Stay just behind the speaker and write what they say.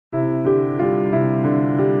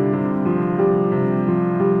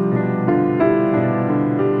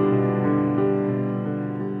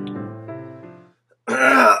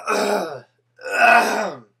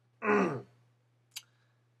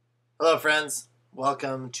fans?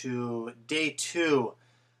 Welcome to day 2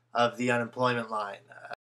 of the unemployment line.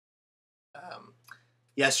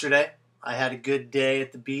 Yesterday, I had a good day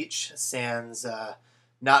at the beach, sans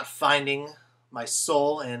not finding my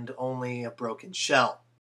soul and only a broken shell.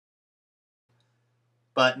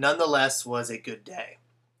 But nonetheless was a good day.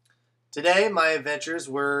 Today, my adventures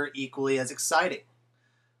were equally as exciting.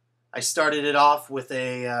 I started it off with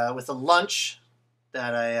a lunch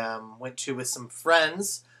that I went to with some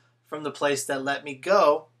friends from the place that let me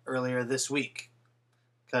go earlier this week.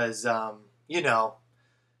 Because,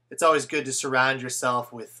 it's always good to surround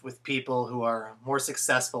yourself with people who are more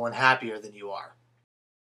successful and happier than you are.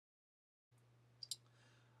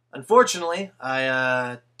 Unfortunately,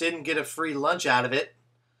 I didn't get a free lunch out of it,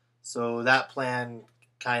 so that plan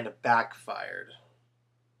kind of backfired.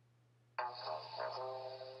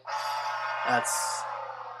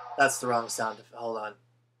 That's the wrong sound. Hold on.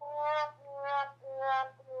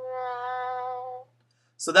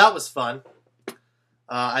 So that was fun.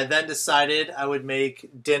 I then decided I would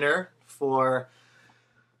make dinner for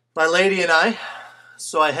my lady and I.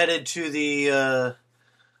 So I headed to the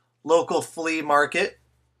local flea market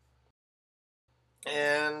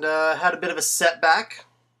and had a bit of a setback.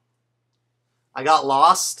 I got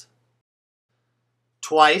lost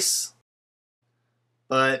twice.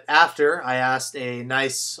 But after, I asked a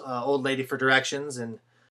nice old lady for directions, and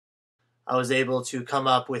I was able to come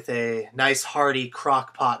up with a nice hearty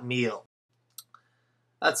crock pot meal.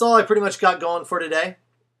 That's all I pretty much got going for today.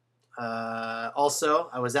 Also,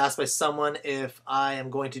 I was asked by someone if I am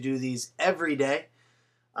going to do these every day.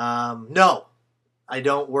 No, I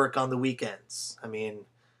don't work on the weekends. I mean,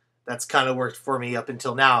 that's kind of worked for me up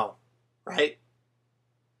until now, right?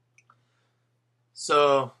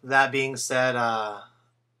 So, that being said,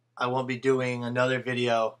 I won't be doing another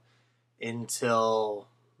video until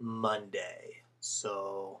Monday.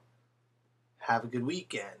 So, have a good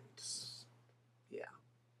weekend. Yeah.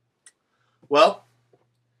 Well,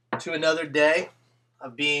 to another day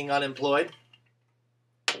of being unemployed.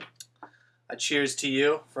 A cheers to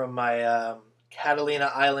you from my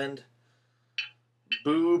Catalina Island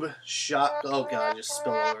boob shot. Oh God, I just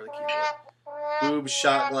spilled all over the keyboard. Boob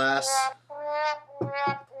shot glass.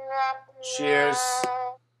 Cheers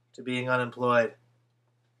to being unemployed.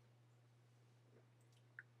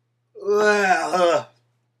 Ugh.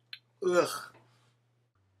 Ugh.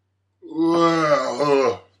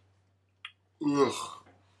 Ugh. Ugh.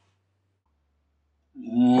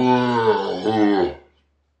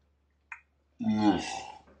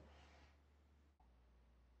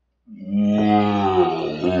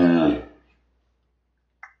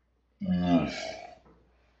 Ugh.